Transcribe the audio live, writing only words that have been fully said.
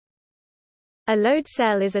A load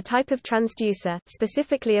cell is a type of transducer,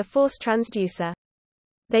 specifically a force transducer.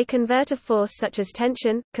 They convert a force such as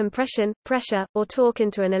tension, compression, pressure, or torque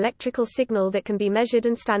into an electrical signal that can be measured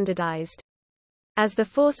and standardized. As the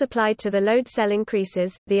force applied to the load cell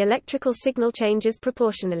increases, the electrical signal changes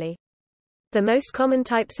proportionally. The most common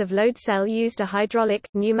types of load cell used are hydraulic,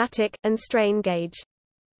 pneumatic, and strain gauge.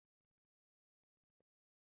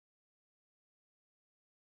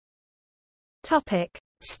 Topic: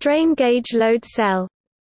 Strain gauge load cell.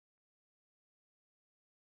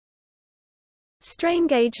 Strain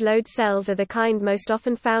gauge load cells are the kind most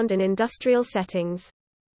often found in industrial settings.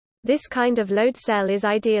 This kind of load cell is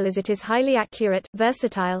ideal as it is highly accurate,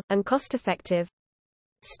 versatile, and cost-effective.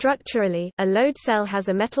 Structurally, a load cell has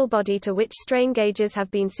a metal body to which strain gauges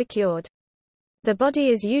have been secured. The body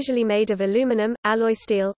is usually made of aluminum, alloy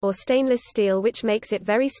steel, or stainless steel, which makes it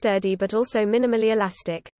very sturdy but also minimally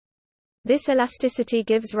elastic. This elasticity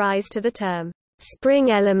gives rise to the term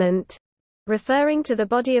spring element, referring to the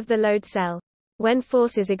body of the load cell. When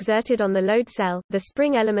force is exerted on the load cell, the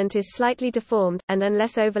spring element is slightly deformed, and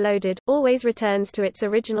unless overloaded, always returns to its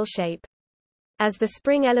original shape. As the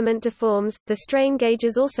spring element deforms, the strain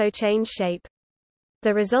gauges also change shape.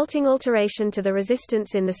 The resulting alteration to the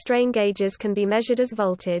resistance in the strain gauges can be measured as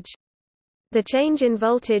voltage. The change in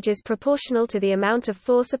voltage is proportional to the amount of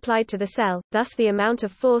force applied to the cell, thus the amount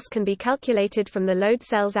of force can be calculated from the load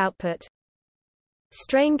cell's output.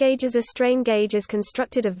 Strain gauges. A strain gauge is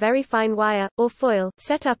constructed of very fine wire, or foil,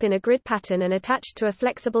 set up in a grid pattern and attached to a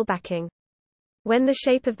flexible backing. When the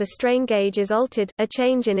shape of the strain gauge is altered, a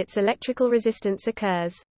change in its electrical resistance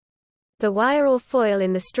occurs. The wire or foil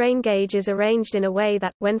in the strain gauge is arranged in a way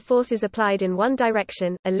that, when force is applied in one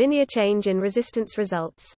direction, a linear change in resistance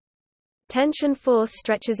results. Tension force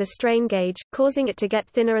stretches a strain gauge, causing it to get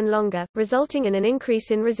thinner and longer, resulting in an increase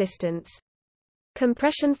in resistance.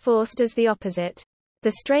 Compression force does the opposite.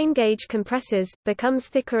 The strain gauge compresses, becomes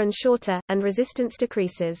thicker and shorter, and resistance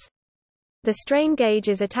decreases. The strain gauge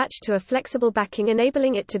is attached to a flexible backing,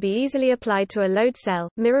 enabling it to be easily applied to a load cell,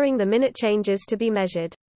 mirroring the minute changes to be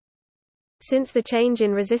measured. Since the change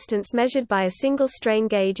in resistance measured by a single strain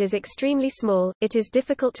gauge is extremely small, it is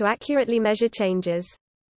difficult to accurately measure changes.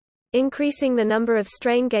 Increasing the number of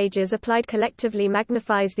strain gauges applied collectively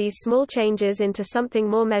magnifies these small changes into something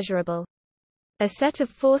more measurable. A set of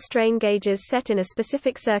 4 strain gauges set in a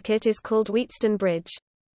specific circuit is called Wheatstone bridge.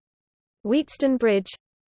 Wheatstone bridge.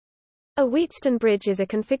 A Wheatstone bridge is a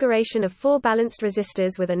configuration of 4 balanced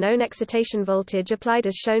resistors with a known excitation voltage applied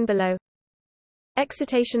as shown below.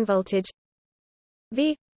 Excitation voltage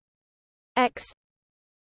V X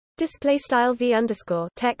display style V underscore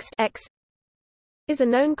text X is a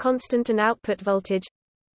known constant, and output voltage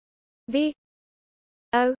V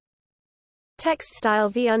O text style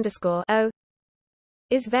V underscore O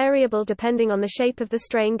is variable depending on the shape of the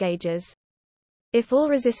strain gauges. If all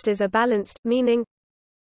resistors are balanced, meaning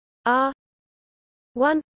R1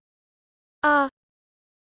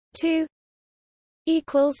 R2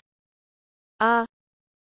 equals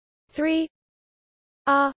R3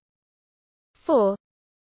 R4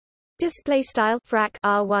 display style frac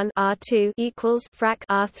R1 R2 equals frac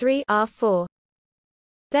R3 R4,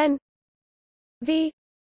 then V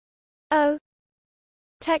O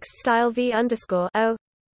text style V underscore O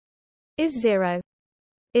is 0.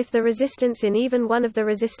 If the resistance in even one of the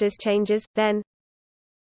resistors changes, then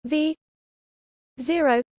V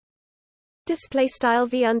 0 display style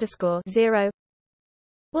V underscore 0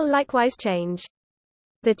 will likewise change.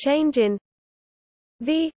 The change in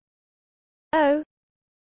V O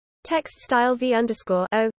text style V underscore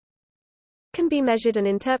O can be measured and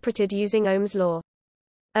interpreted using Ohm's law.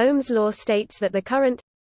 Ohm's law states that the current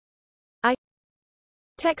I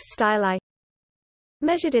text style I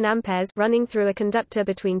measured in amperes running through a conductor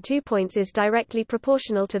between 2 points is directly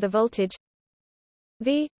proportional to the voltage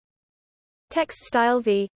V text style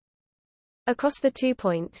V across the 2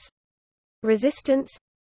 points. Resistance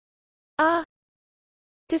R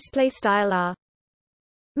display style R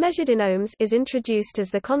measured in ohms is introduced as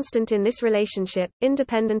the constant in this relationship,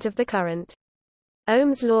 independent of the current.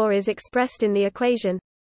 Ohm's law is expressed in the equation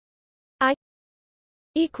I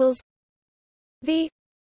equals V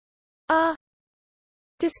R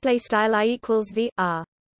display style I equals V R.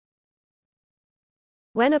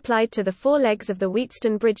 When applied to the 4 legs of the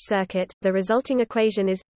Wheatstone bridge circuit, the resulting equation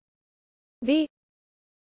is V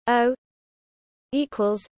O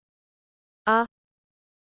equals R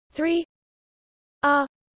 3 R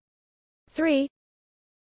 3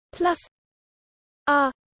 plus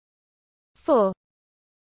R 4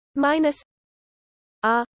 minus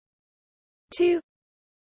R 2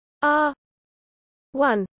 R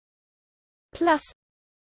 1 plus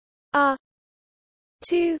R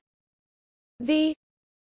 2 V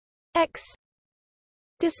X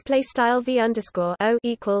display style V underscore O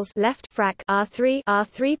equals left frac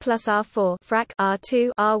R3 plus R4 frac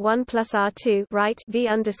R2 R1 plus R2 right V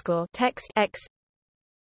underscore text X.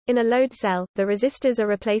 In a load cell, the resistors are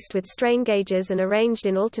replaced with strain gauges and arranged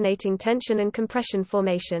in alternating tension and compression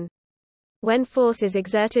formation. When force is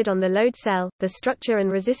exerted on the load cell, the structure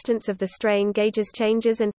and resistance of the strain gauges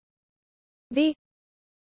changes and V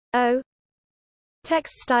O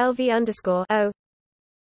text style V underscore O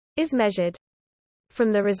is measured.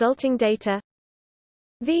 From the resulting data,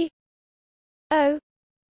 V O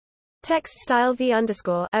text style V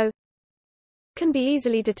underscore O can be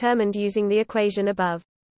easily determined using the equation above.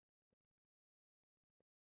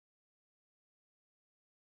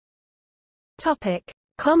 Topic: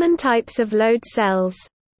 Common types of load cells.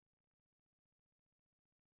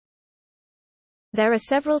 There are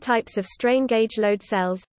several types of strain gauge load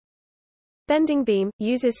cells. Bending beam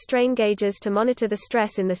uses strain gauges to monitor the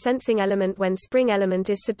stress in the sensing element when spring element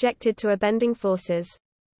is subjected to a bending forces.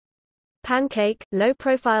 Pancake,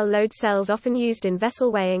 low-profile load cells often used in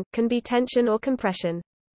vessel weighing, can be tension or compression.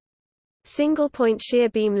 Single-point shear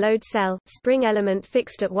beam load cell, spring element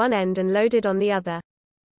fixed at one end and loaded on the other.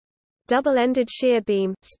 Double-ended shear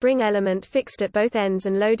beam, spring element fixed at both ends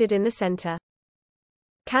and loaded in the center.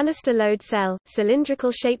 Canister load cell,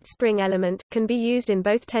 cylindrical-shaped spring element, can be used in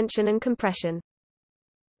both tension and compression.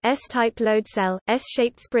 S-type load cell,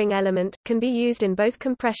 S-shaped spring element, can be used in both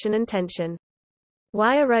compression and tension.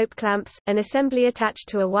 Wire rope clamps, an assembly attached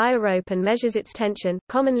to a wire rope and measures its tension,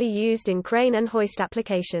 commonly used in crane and hoist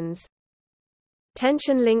applications.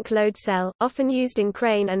 Tension link load cell, often used in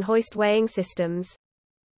crane and hoist weighing systems.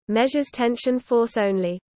 Measures tension force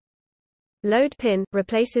only. Load pin,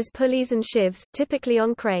 replaces pulleys and sheaves, typically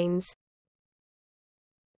on cranes.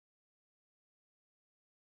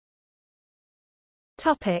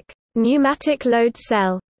 Topic: Pneumatic load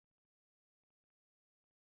cell.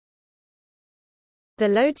 The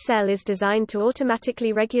load cell is designed to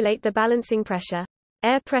automatically regulate the balancing pressure.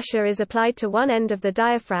 Air pressure is applied to one end of the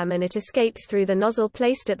diaphragm and it escapes through the nozzle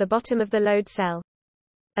placed at the bottom of the load cell.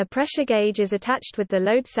 A pressure gauge is attached with the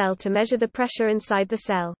load cell to measure the pressure inside the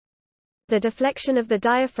cell. The deflection of the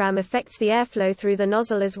diaphragm affects the airflow through the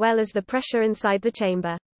nozzle as well as the pressure inside the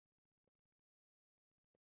chamber.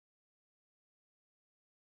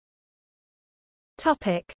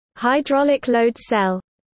 Topic: Hydraulic load cell.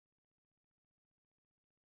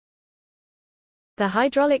 The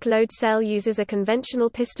hydraulic load cell uses a conventional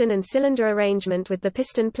piston and cylinder arrangement with the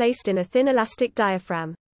piston placed in a thin elastic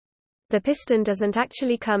diaphragm. The piston doesn't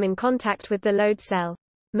actually come in contact with the load cell.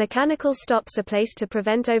 Mechanical stops are placed to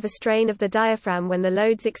prevent overstrain of the diaphragm when the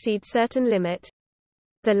loads exceed certain limit.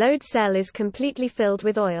 The load cell is completely filled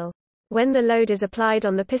with oil. When the load is applied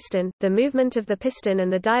on the piston, the movement of the piston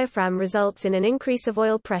and the diaphragm results in an increase of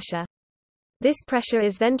oil pressure. This pressure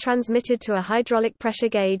is then transmitted to a hydraulic pressure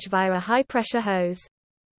gauge via a high-pressure hose.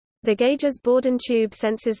 The gauge's Bourdon tube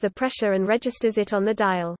senses the pressure and registers it on the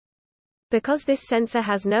dial. Because this sensor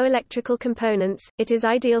has no electrical components, it is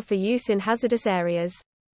ideal for use in hazardous areas.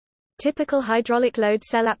 Typical hydraulic load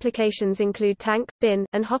cell applications include tank, bin,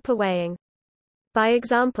 and hopper weighing. By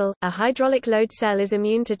example, a hydraulic load cell is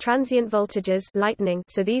immune to transient voltages lightning,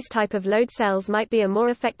 so these type of load cells might be a more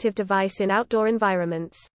effective device in outdoor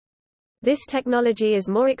environments. This technology is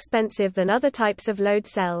more expensive than other types of load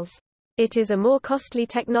cells. It is a more costly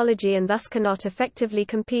technology and thus cannot effectively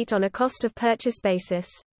compete on a cost of purchase basis.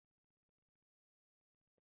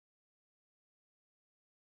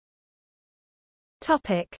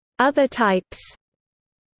 Other types.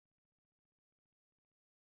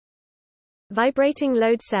 Vibrating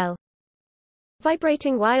load cell.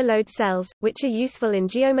 Vibrating wire load cells, which are useful in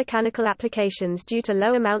geomechanical applications due to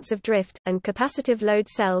low amounts of drift, and capacitive load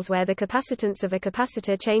cells where the capacitance of a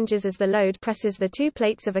capacitor changes as the load presses the two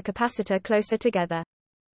plates of a capacitor closer together.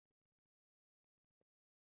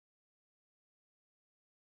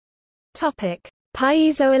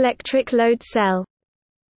 Piezoelectric load cell.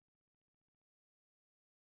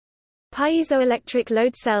 Piezoelectric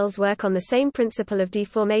load cells work on the same principle of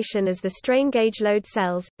deformation as the strain gauge load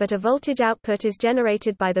cells, but a voltage output is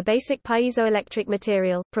generated by the basic piezoelectric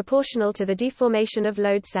material, proportional to the deformation of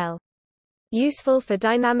load cell. Useful for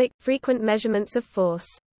dynamic, frequent measurements of force.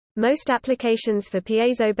 Most applications for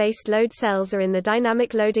piezo-based load cells are in the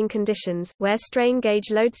dynamic loading conditions, where strain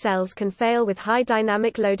gauge load cells can fail with high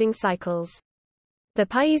dynamic loading cycles. The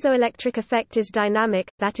piezoelectric effect is dynamic,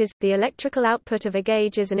 that is, the electrical output of a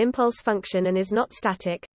gauge is an impulse function and is not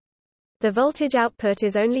static. The voltage output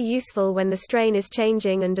is only useful when the strain is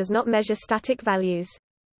changing and does not measure static values.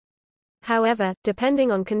 However,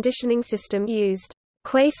 depending on conditioning system used,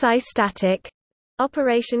 quasi-static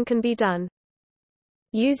operation can be done.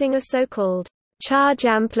 Using a so-called charge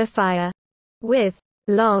amplifier with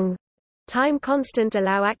long time constant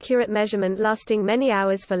allow accurate measurement lasting many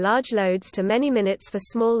hours for large loads to many minutes for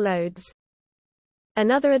small loads.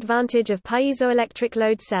 Another advantage of piezoelectric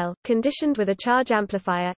load cell, conditioned with a charge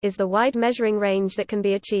amplifier, is the wide measuring range that can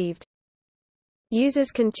be achieved.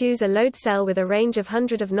 Users can choose a load cell with a range of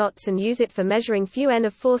hundreds of knots and use it for measuring few N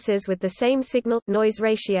of forces with the same signal-noise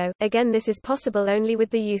ratio. Again, this is possible only with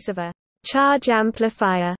the use of a charge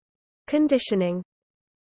amplifier conditioning.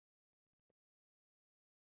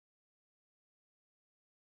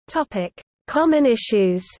 Common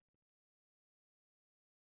issues.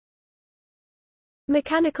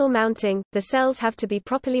 Mechanical mounting. The cells have to be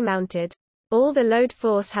properly mounted. All the load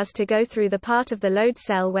force has to go through the part of the load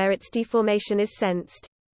cell where its deformation is sensed.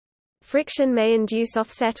 Friction may induce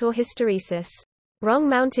offset or hysteresis. Wrong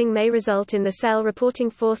mounting may result in the cell reporting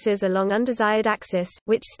forces along undesired axis,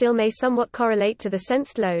 which still may somewhat correlate to the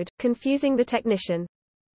sensed load, confusing the technician.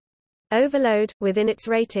 Overload. Within its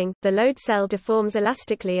rating, the load cell deforms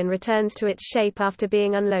elastically and returns to its shape after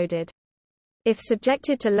being unloaded. If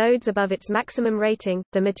subjected to loads above its maximum rating,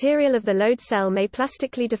 the material of the load cell may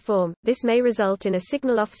plastically deform. This may result in a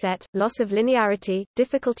signal offset, loss of linearity,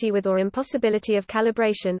 difficulty with or impossibility of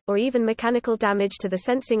calibration, or even mechanical damage to the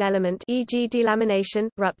sensing element, e.g. delamination,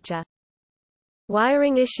 rupture.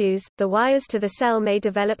 Wiring issues. The wires to the cell may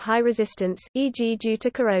develop high resistance, e.g. due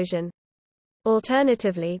to corrosion.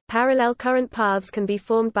 Alternatively, parallel current paths can be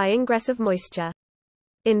formed by ingress of moisture.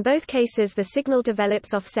 In both cases the signal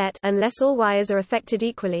develops offset unless all wires are affected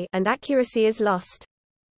equally and accuracy is lost.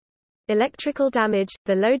 Electrical damage.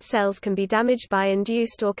 The load cells can be damaged by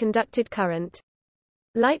induced or conducted current.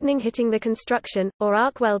 Lightning hitting the construction, or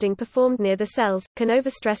arc welding performed near the cells, can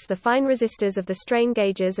overstress the fine resistors of the strain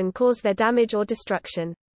gauges and cause their damage or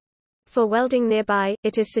destruction. For welding nearby,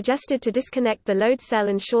 it is suggested to disconnect the load cell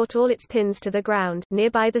and short all its pins to the ground,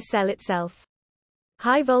 nearby the cell itself.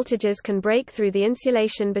 High voltages can break through the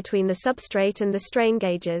insulation between the substrate and the strain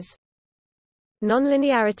gauges.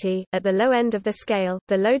 Nonlinearity. At the low end of the scale,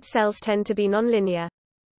 the load cells tend to be nonlinear.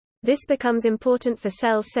 This becomes important for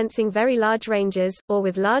cells sensing very large ranges, or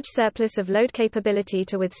with large surplus of load capability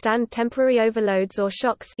to withstand temporary overloads or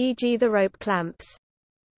shocks, e.g. the rope clamps.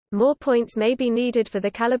 More points may be needed for the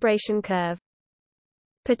calibration curve.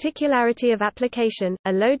 Particularity of application.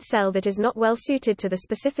 A load cell that is not well suited to the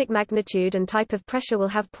specific magnitude and type of pressure will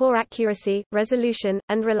have poor accuracy, resolution,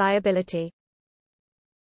 and reliability.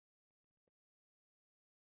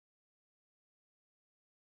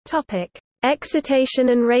 Topic: Excitation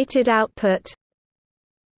and rated output.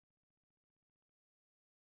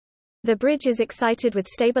 The bridge is excited with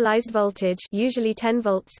stabilized voltage, usually 10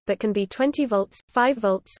 volts, but can be 20 volts, 5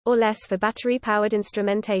 volts, or less for battery-powered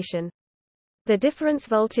instrumentation. The difference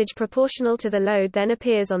voltage proportional to the load then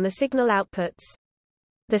appears on the signal outputs.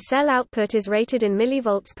 The cell output is rated in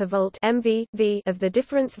millivolts per volt (MV) of the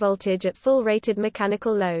difference voltage at full rated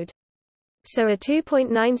mechanical load. So a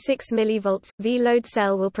 2.96 mV V load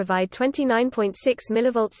cell will provide 29.6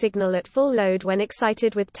 mV signal at full load when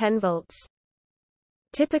excited with 10 volts.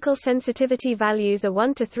 Typical sensitivity values are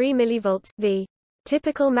 1 to 3 mV V.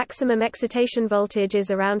 Typical maximum excitation voltage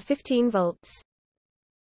is around 15 volts.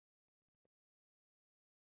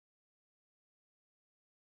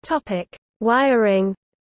 Wiring.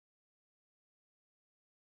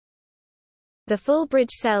 The full bridge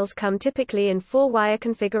cells come typically in 4-wire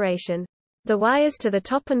configuration. The wires to the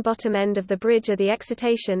top and bottom end of the bridge are the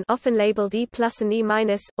excitation, often labeled E+ and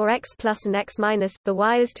E-, or X+ and X-. The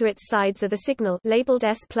wires to its sides are the signal, labeled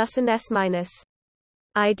S+ and S-.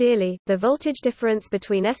 Ideally, the voltage difference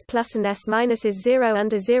between S+ and S- is 0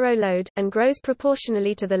 under zero load, and grows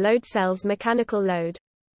proportionally to the load cell's mechanical load.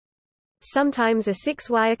 Sometimes a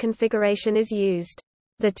 6-wire configuration is used.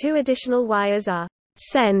 The 2 additional wires are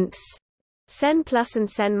sense, Sen+ and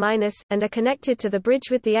Sen-, and are connected to the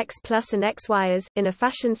bridge with the X+ and X wires, in a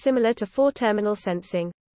fashion similar to 4-terminal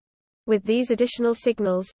sensing. With these additional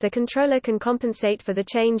signals, the controller can compensate for the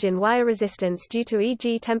change in wire resistance due to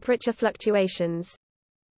e.g. temperature fluctuations.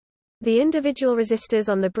 The individual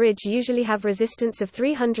resistors on the bridge usually have resistance of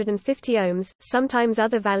 350 ohms, sometimes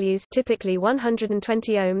other values, typically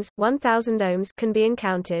 120 ohms, 1000 ohms, can be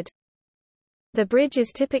encountered. The bridge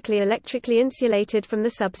is typically electrically insulated from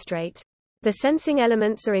the substrate. The sensing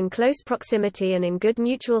elements are in close proximity and in good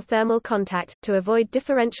mutual thermal contact, to avoid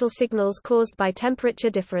differential signals caused by temperature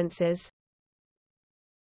differences.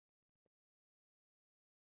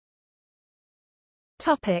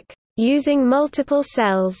 Using multiple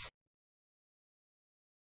cells.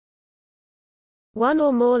 One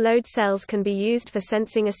or more load cells can be used for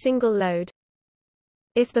sensing a single load.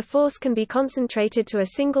 If the force can be concentrated to a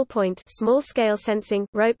single point, small-scale sensing,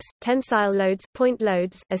 ropes, tensile loads, point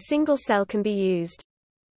loads, a single cell can be used.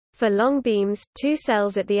 For long beams, 2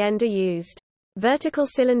 cells at the end are used. Vertical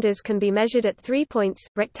cylinders can be measured at 3 points.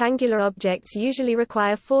 Rectangular objects usually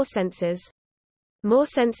require 4 sensors. More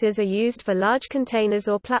sensors are used for large containers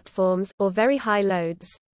or platforms, or very high loads.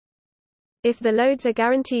 If the loads are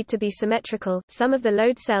guaranteed to be symmetrical, some of the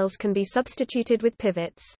load cells can be substituted with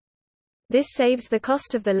pivots. This saves the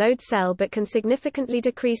cost of the load cell but can significantly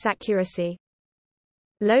decrease accuracy.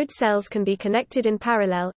 Load cells can be connected in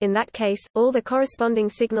parallel. In that case, all the corresponding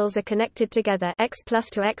signals are connected together, X+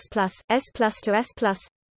 to X+, S+ to S+,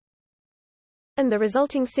 and the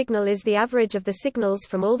resulting signal is the average of the signals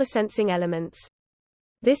from all the sensing elements.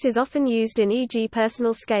 This is often used in e.g.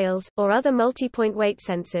 personal scales, or other multi-point weight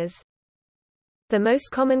sensors. The most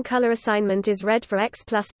common color assignment is red for X+,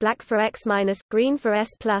 black for X-, green for S+,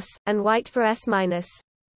 and white for S-.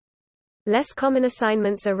 Less common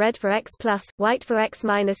assignments are red for X+, white for X-,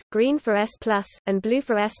 green for S+, and blue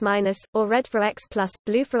for S-, or red for X+,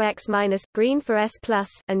 blue for X-, green for S+,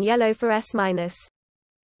 and yellow for S-.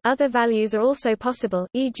 Other values are also possible,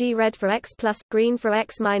 e.g. red for X+, green for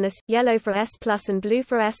X-, yellow for S+, and blue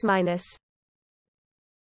for S-.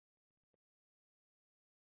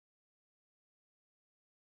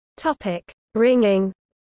 Topic: Ringing.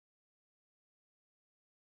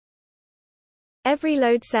 Every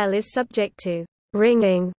load cell is subject to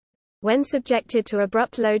ringing when subjected to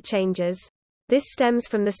abrupt load changes. This stems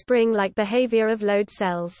from the spring-like behavior of load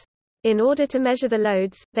cells. In order to measure the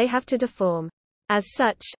loads, they have to deform. As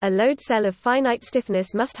such, a load cell of finite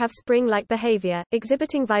stiffness must have spring-like behavior,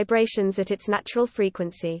 exhibiting vibrations at its natural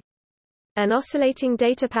frequency. An oscillating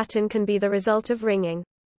data pattern can be the result of ringing.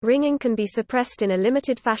 Ringing can be suppressed in a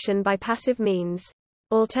limited fashion by passive means.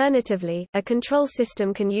 Alternatively, a control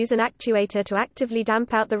system can use an actuator to actively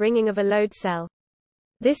damp out the ringing of a load cell.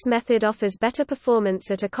 This method offers better performance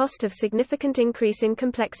at a cost of significant increase in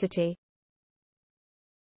complexity.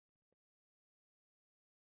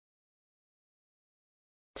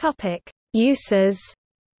 Topic: Uses.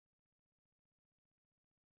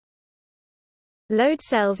 Load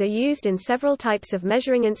cells are used in several types of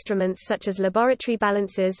measuring instruments such as laboratory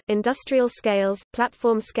balances, industrial scales,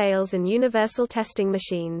 platform scales and universal testing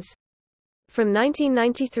machines. From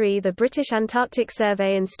 1993 the British Antarctic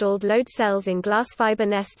Survey installed load cells in glass fiber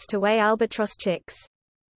nests to weigh albatross chicks.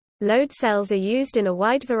 Load cells are used in a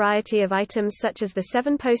wide variety of items such as the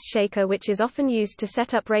 7-post shaker, which is often used to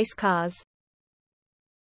set up race cars.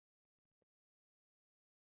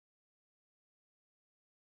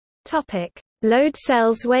 Topic: Load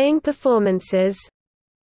cells weighing performances.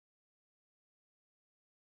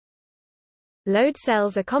 Load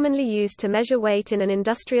cells are commonly used to measure weight in an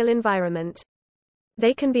industrial environment.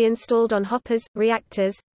 They can be installed on hoppers,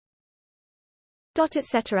 reactors,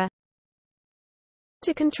 etc.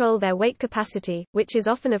 to control their weight capacity, which is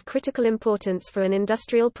often of critical importance for an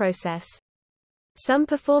industrial process. Some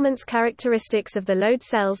performance characteristics of the load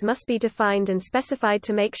cells must be defined and specified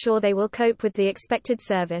to make sure they will cope with the expected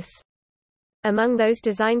service. Among those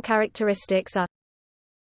design characteristics are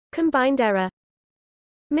combined error,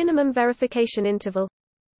 minimum verification interval,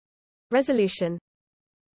 resolution.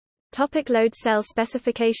 Topic: load cell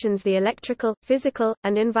specifications. The electrical, physical,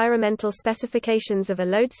 and environmental specifications of a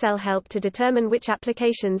load cell help to determine which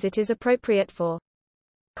applications it is appropriate for.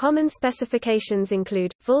 Common specifications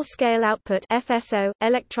include full-scale output (FSO),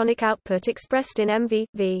 electronic output expressed in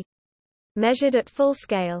MV/V, measured at full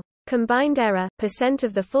scale. Combined error, %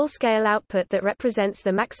 of the full-scale output that represents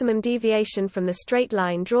the maximum deviation from the straight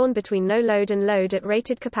line drawn between no load and load at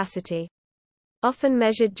rated capacity. Often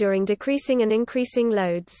measured during decreasing and increasing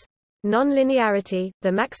loads. Non-linearity,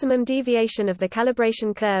 the maximum deviation of the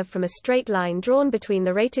calibration curve from a straight line drawn between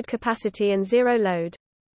the rated capacity and zero load.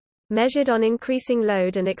 Measured on increasing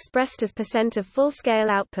load and expressed as % of full-scale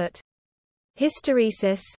output.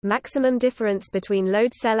 Hysteresis, maximum difference between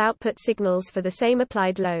load cell output signals for the same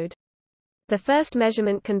applied load. The first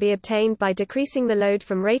measurement can be obtained by decreasing the load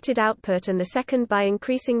from rated output and the second by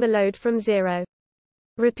increasing the load from zero.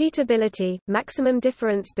 Repeatability, maximum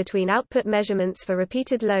difference between output measurements for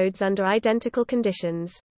repeated loads under identical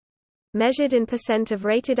conditions. Measured in % of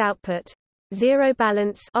rated output. Zero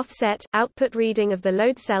balance offset, output reading of the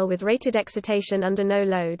load cell with rated excitation under no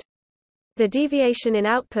load. The deviation in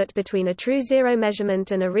output between a true zero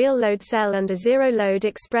measurement and a real load cell under zero load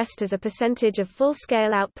expressed as a % of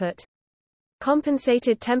full-scale output.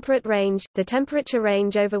 Compensated temperate range, the temperature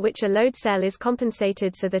range over which a load cell is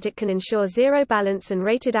compensated so that it can ensure zero balance and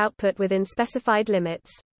rated output within specified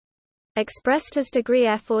limits. Expressed as degree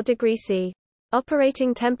F or degree C.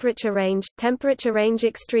 Operating temperature range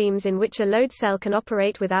extremes in which a load cell can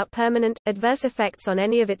operate without permanent, adverse effects on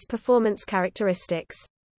any of its performance characteristics.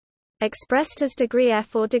 Expressed as degree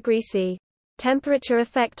F or degree C. Temperature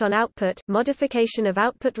effect on output, modification of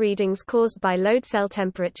output readings caused by load cell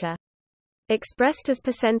temperature. Expressed as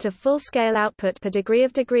 % of full-scale output per degree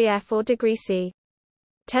of degree F or degree C.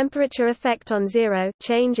 Temperature effect on zero,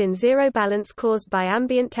 change in zero balance caused by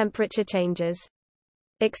ambient temperature changes.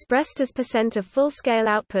 Expressed as % of full-scale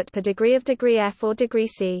output per degree of degree F or degree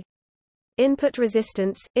C. Input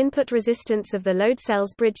resistance of the load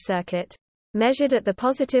cell's bridge circuit. Measured at the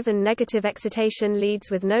positive and negative excitation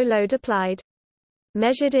leads with no load applied.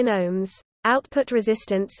 Measured in ohms. Output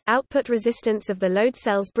resistance of the load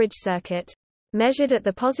cell's bridge circuit. Measured at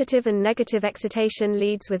the positive and negative excitation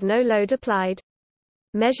leads with no load applied.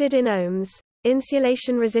 Measured in ohms.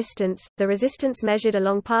 Insulation resistance, the resistance measured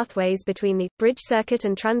along pathways between the bridge circuit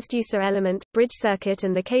and transducer element, bridge circuit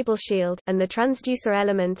and the cable shield, and the transducer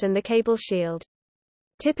element and the cable shield.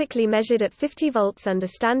 Typically measured at 50 volts under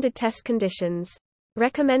standard test conditions.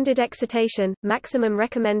 Recommended excitation, maximum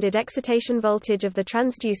recommended excitation voltage of the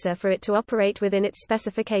transducer for it to operate within its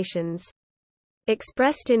specifications.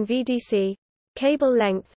 Expressed in VDC. Cable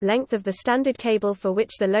length, length of the standard cable for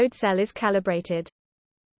which the load cell is calibrated.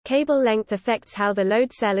 Cable length affects how the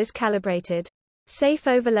load cell is calibrated. Safe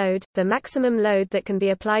overload, the maximum load that can be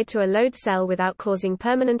applied to a load cell without causing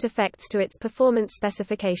permanent effects to its performance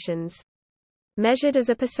specifications. Measured as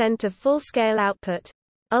a % of full-scale output.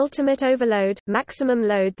 Ultimate overload, maximum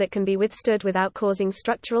load that can be withstood without causing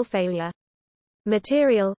structural failure.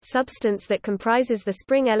 Material, substance that comprises the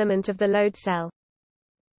spring element of the load cell.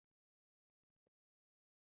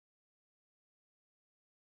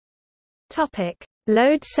 Topic: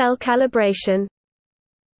 Load cell calibration.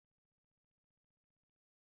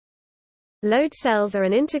 Load cells are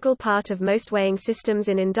an integral part of most weighing systems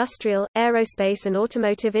in industrial, aerospace and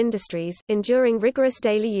automotive industries, enduring rigorous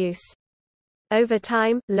daily use. Over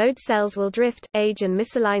time, load cells will drift, age and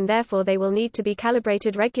misalign, therefore they will need to be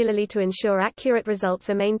calibrated regularly to ensure accurate results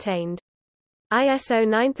are maintained. ISO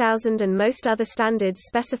 9000 and most other standards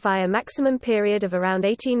specify a maximum period of around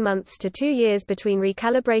 18 months to 2 years between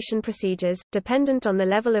recalibration procedures, dependent on the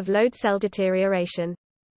level of load cell deterioration.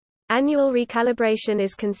 Annual recalibration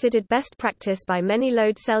is considered best practice by many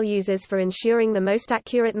load cell users for ensuring the most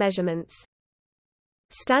accurate measurements.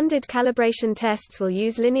 Standard calibration tests will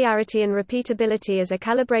use linearity and repeatability as a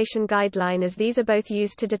calibration guideline, as these are both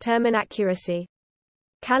used to determine accuracy.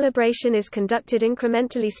 Calibration is conducted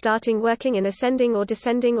incrementally, starting working in ascending or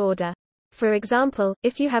descending order. For example,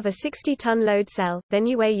 if you have a 60-ton load cell, then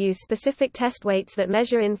you use specific test weights that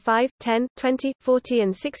measure in 5, 10, 20, 40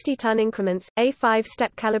 and 60-ton increments. A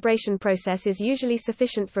 5-step calibration process is usually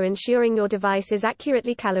sufficient for ensuring your device is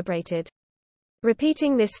accurately calibrated.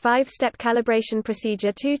 Repeating this 5-step calibration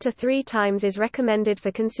procedure 2 to 3 times is recommended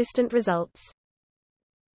for consistent results.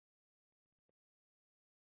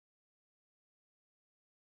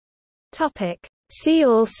 See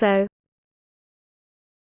also: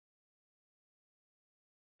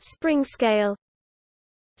 spring scale,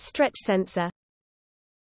 stretch sensor.